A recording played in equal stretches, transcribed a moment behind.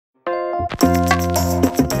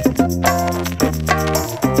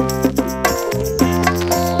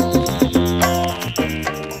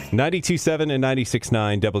.92.7 and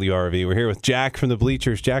 96.9 WRRV. We're here with Jack from the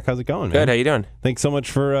Bleachers. Jack, how's it going, man? Good. How you doing? Thanks so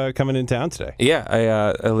much for coming in town today. Yeah,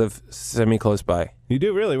 I live semi-close by. You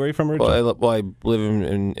do, really? Where are you from originally? Well, I live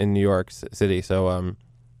in New York City, so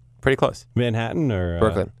pretty close. Manhattan or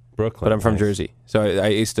Brooklyn? Brooklyn. But I'm from Jersey. So I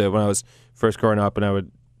used to, when I was first growing up and I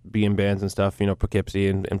would be in bands and stuff, you know, Poughkeepsie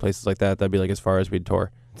and places like that, that'd be like as far as we'd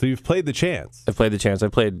tour. So you've played the Chance? I've played the Chance. I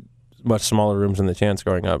played much smaller rooms than the Chance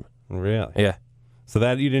growing up. Really? Yeah. So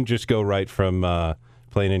that you didn't just go right from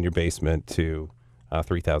playing in your basement to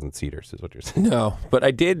 3,000 seaters, is what you're saying? No, but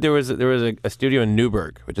I did. There was a studio in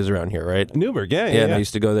Newburgh, which is around here, right? Newburgh, yeah. And I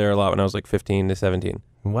used to go there a lot when I was like 15 to 17.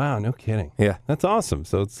 Wow, no kidding. Yeah. That's awesome.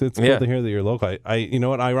 So it's cool to hear that you're local. I you know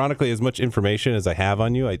what, ironically, as much information as I have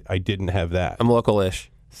on you, I didn't have that. I'm local-ish.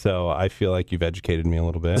 So I feel like you've educated me a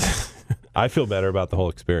little bit. I feel better about the whole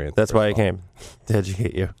experience. That's why I came, to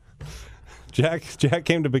educate you. Jack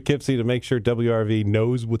came to Poughkeepsie to make sure WRV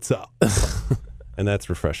knows what's up. And that's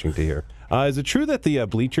refreshing to hear. Is it true that the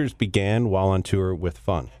Bleachers began while on tour with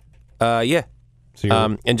Fun? Yeah.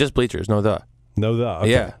 So and just Bleachers, no the. No the?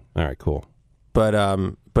 Okay. Yeah. All right, cool. But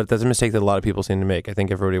that's a mistake that a lot of people seem to make. I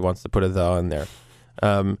think everybody wants to put a the in there.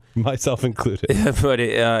 Myself included. But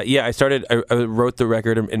I wrote the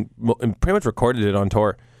record and pretty much recorded it on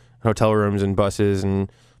tour. Hotel rooms and buses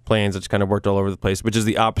and planes. It's kind of worked all over the place, which is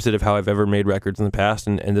the opposite of how I've ever made records in the past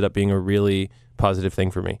and ended up being a really positive thing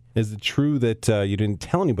for me. Is it true that you didn't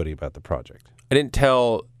tell anybody about the project? I didn't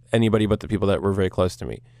tell anybody but the people that were very close to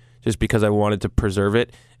me, just because I wanted to preserve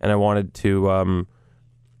it and I wanted to,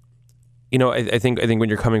 I think when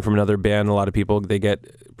you're coming from another band, a lot of people, they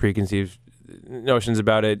get preconceived notions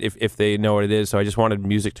about it if they know what it is. So I just wanted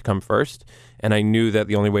music to come first, and I knew that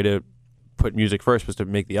the only way to put music first was to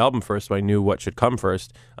make the album first, so I knew what should come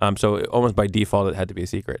first. So almost by default, it had to be a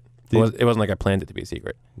secret. It wasn't like I planned it to be a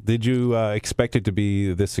secret. Did you expect it to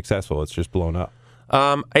be this successful? It's just blown up.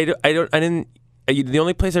 The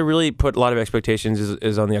only place I really put a lot of expectations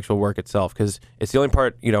is on the actual work itself, because it's the only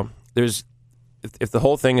part, there's, if the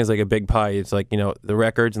whole thing is like a big pie, it's like, the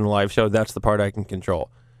records and the live show, that's the part I can control.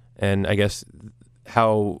 And I guess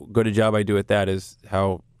how good a job I do at that is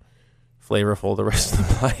how flavorful the rest of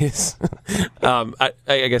the pie is.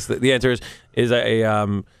 I guess the answer is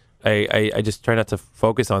I just try not to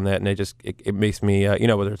focus on that, and it makes me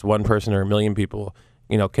whether it's one person or a million people,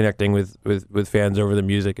 connecting with fans over the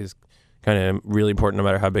music is kind of really important no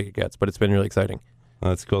matter how big it gets. But it's been really exciting.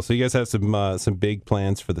 That's cool. So you guys have some big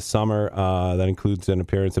plans for the summer. That includes an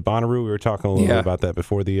appearance at Bonnaroo. We were talking a little bit about that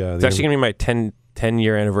before the. It's actually going to be my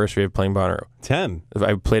 10-year anniversary of playing Bonnaroo. 10.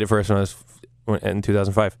 I played it first when I was in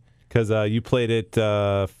 2005. Because you played it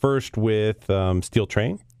first with Steel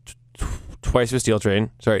Train? Twice with Steel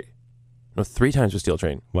Train. Sorry. No, 3 times with Steel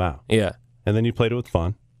Train. Wow. Yeah. And then you played it with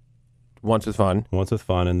Fun. Once with Fun. Once with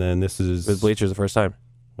Fun, and then this is... with Bleachers the first time.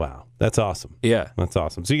 Wow. That's awesome. Yeah. That's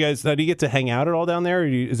awesome. So you guys, do you get to hang out at all down there, or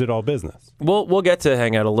is it all business? We'll get to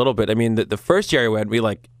hang out a little bit. I mean, the first year I went, we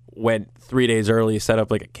went 3 days early, set up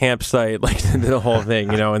like a campsite, like the whole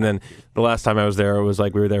thing, and then the last time I was there, it was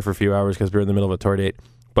like we were there for a few hours because we were in the middle of a tour date.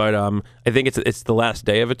 But I think it's the last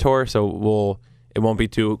day of a tour, so it won't be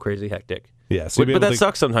too crazy hectic. Yeah, so but that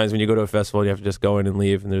sucks sometimes when you go to a festival and you have to just go in and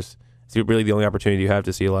leave, and it's really the only opportunity you have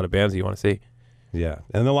to see a lot of bands that you want to see. Yeah,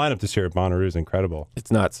 and the lineup this year at Bonnaroo is incredible.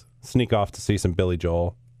 It's nuts. Sneak off to see some Billy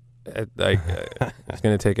Joel. It's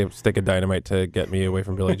going to take a stick of dynamite to get me away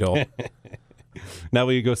from Billy Joel. Now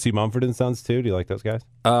will you go see Mumford & Sons too? Do you like those guys?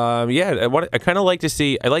 Yeah, I kind of like to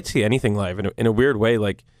see. I like to see anything live in a weird way.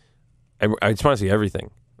 Like I just want to see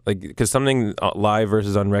everything. Like, because something live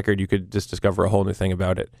versus on record, you could just discover a whole new thing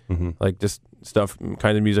about it. Mm-hmm. Like just stuff,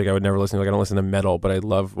 kind of music I would never listen to. Like I don't listen to metal, but I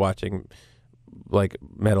love watching like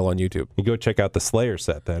metal on YouTube. You go check out the Slayer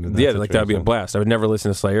set then. Yeah, like that'd be a blast. I would never listen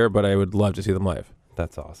to Slayer, but I would love to see them live.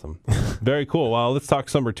 That's awesome. Very cool. Well, let's talk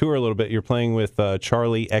summer tour a little bit. You're playing with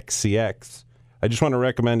Charlie XCX. I just want to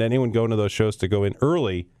recommend anyone going to those shows to go in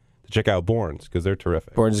early to check out Borns, because they're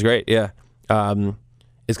terrific. Borns is great, yeah. It's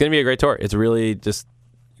going to be a great tour. It's really just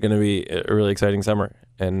going to be a really exciting summer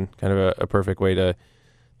and kind of a perfect way to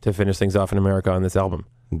finish things off in America on this album.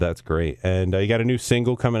 That's great. And you got a new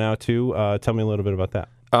single coming out too. Tell me a little bit about that.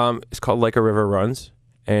 It's called Like a River Runs,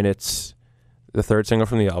 and it's the 3rd single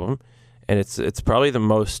from the album. And it's probably the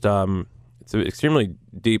most, it's an extremely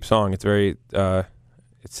deep song. It's very,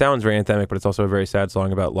 it sounds very anthemic, but it's also a very sad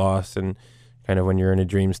song about loss and kind of when you're in a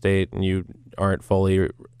dream state and you aren't fully,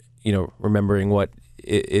 remembering what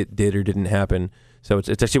it did or didn't happen. So it's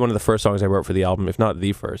actually one of the first songs I wrote for the album, if not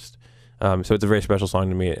the first. So it's a very special song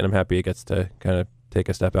to me, and I'm happy it gets to kind of take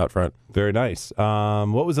a step out front. Very nice.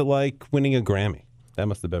 What was it like winning a Grammy? That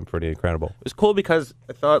must have been pretty incredible. It was cool because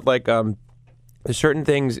I thought like there's certain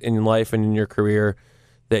things in life and in your career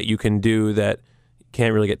that you can do that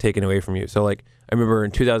can't really get taken away from you. So like I remember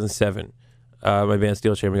in 2007, my band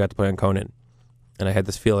Steel Chain, we got to play on Conan, and I had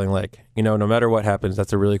this feeling like, you know, no matter what happens,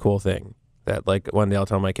 that's a really cool thing that like one day I'll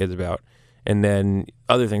tell my kids about. And then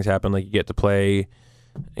other things happen, like you get to play,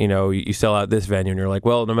 you know, you sell out this venue, and you're like,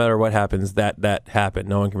 well, no matter what happens, that happened.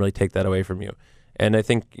 No one can really take that away from you. And I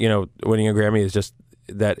think, you know, winning a Grammy is just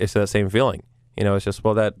that. It's that same feeling. You know, it's just,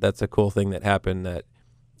 well, that's a cool thing that happened. That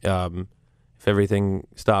if everything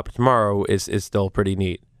stopped tomorrow, is still pretty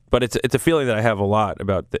neat. But it's a feeling that I have a lot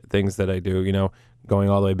about things that I do. You know, going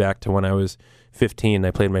all the way back to when I was 15,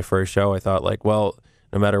 I played my first show. I thought like, well,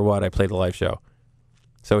 no matter what, I played a live show.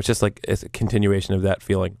 So it's just like it's a continuation of that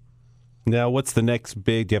feeling. Now, what's the next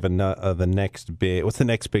big? Do you have what's the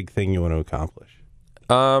next big thing you want to accomplish?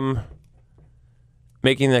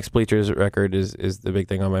 Making the next Bleachers record is the big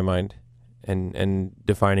thing on my mind, and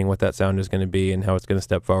defining what that sound is going to be and how it's going to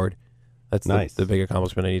step forward. That's nice. The big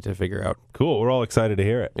accomplishment I need to figure out. Cool. We're all excited to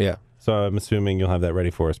hear it. Yeah. So I'm assuming you'll have that ready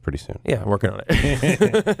for us pretty soon. Yeah, I'm working on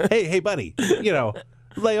it. hey, buddy. You know,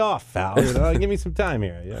 lay off, pal. You know, give me some time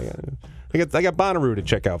here. I got Bonnaroo to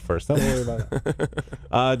check out first. Don't worry about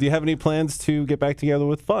it. Do you have any plans to get back together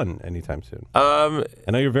with Fun anytime soon? I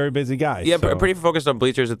know you're a very busy guy. Yeah, so. I'm pretty focused on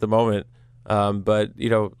Bleachers at the moment. But you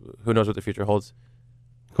know, who knows what the future holds?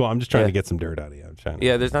 Cool. I'm just trying to get some dirt out of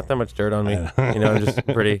you. There's not that much dirt on me. You know, I'm just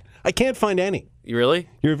pretty. I can't find any. You really?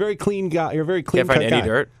 You're a very clean guy. You're a very clean. Can't find any guy.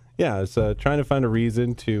 dirt. Yeah, I was trying to find a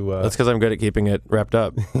reason to. That's because I'm good at keeping it wrapped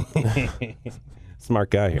up.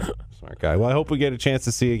 Smart guy here. Smart guy. Well, I hope we get a chance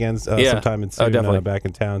to see you again sometime soon. Definitely. Back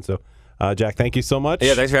in town. So, Jack, thank you so much.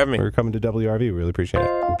 Yeah, thanks for having me. For coming to WRRV. We really appreciate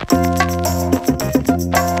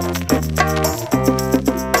it.